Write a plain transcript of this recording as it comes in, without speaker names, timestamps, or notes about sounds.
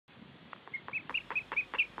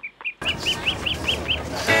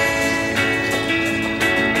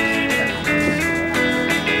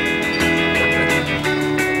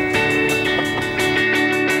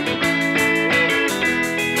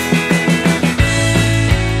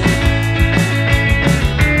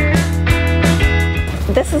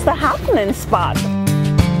evening spot.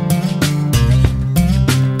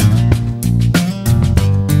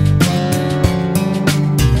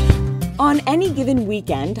 On any given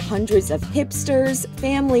weekend, hundreds of hipsters,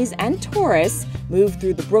 families, and tourists move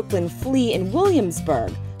through the Brooklyn Flea in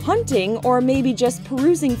Williamsburg, hunting or maybe just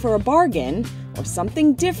perusing for a bargain or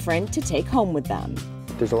something different to take home with them.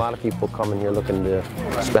 There's a lot of people coming here looking to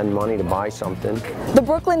spend money to buy something. The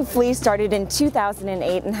Brooklyn Flea started in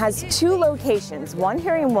 2008 and has 2 locations, one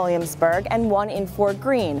here in Williamsburg and one in Fort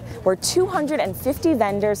Greene, where 250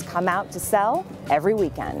 vendors come out to sell every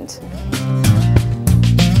weekend.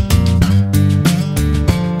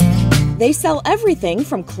 They sell everything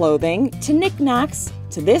from clothing to knickknacks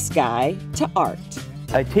to this guy to art.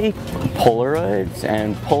 I take Polaroids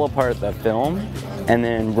and pull apart the film and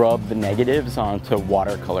then rub the negatives onto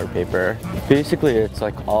watercolor paper. Basically, it's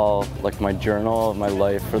like all like my journal of my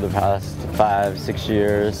life for the past 5-6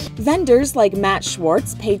 years. Vendors like Matt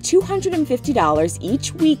Schwartz pay $250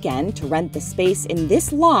 each weekend to rent the space in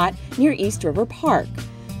this lot near East River Park.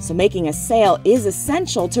 So making a sale is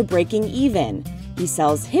essential to breaking even. He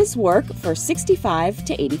sells his work for $65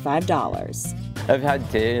 to $85. I've had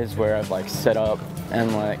days where I've like set up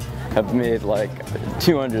and like have made like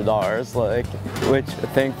 $200, like, which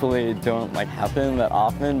thankfully don't like happen that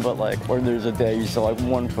often, but like where there's a day you sell like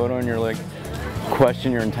one photo and you're like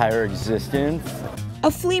question your entire existence. A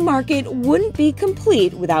flea market wouldn't be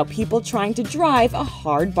complete without people trying to drive a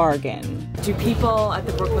hard bargain. Do people at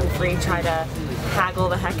the Brooklyn Flea try to haggle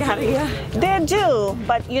the heck out of you? They do,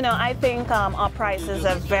 but you know, I think our prices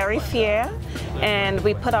are very fair, and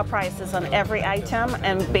we put our prices on every item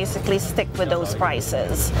and basically stick with those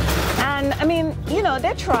prices. And I mean, you know,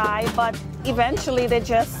 they try, but eventually they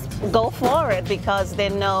just go for it because they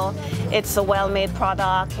know it's a well-made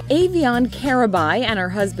product. Avion Karabai and her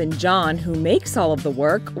husband John, who makes all of the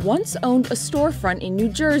work, once owned a storefront in New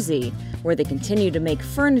Jersey, where they continue to make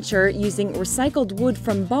furniture using recycled wood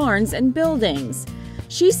from barns and buildings.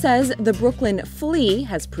 She says the Brooklyn Flea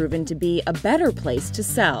has proven to be a better place to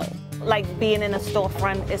sell. Like being in a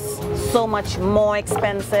storefront is so much more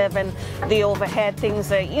expensive, and the overhead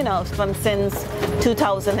things are, you know, from since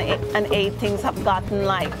 2008 things have gotten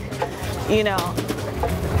like, you know,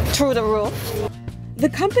 through the roof. The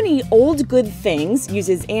company Old Good Things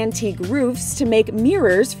uses antique roofs to make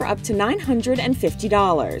mirrors for up to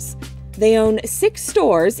 $950. They own 6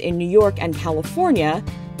 stores in New York and California,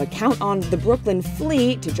 but count on the Brooklyn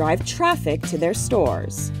Flea to drive traffic to their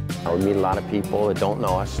stores. We meet a lot of people that don't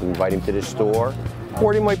know us and invite them to the store,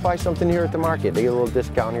 or they might buy something here at the market. They get a little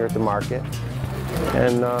discount here at the market,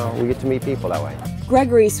 and we get to meet people that way.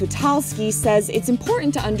 Gregory Switalski says it's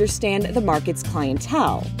important to understand the market's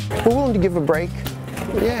clientele. We're willing to give a break.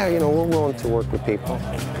 Yeah, you know, we're willing to work with people.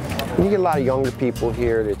 You get a lot of younger people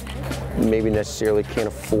here that maybe necessarily can't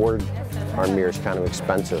afford our mirrors, kind of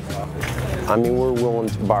expensive. I mean, we're willing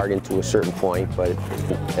to bargain to a certain point, but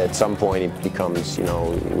at some point it becomes, you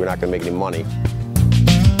know, we're not going to make any money.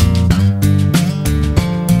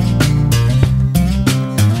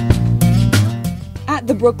 At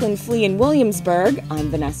the Brooklyn Flea in Williamsburg, I'm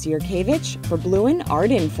Vanessa Yurkevich for Blouin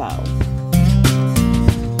Artinfo.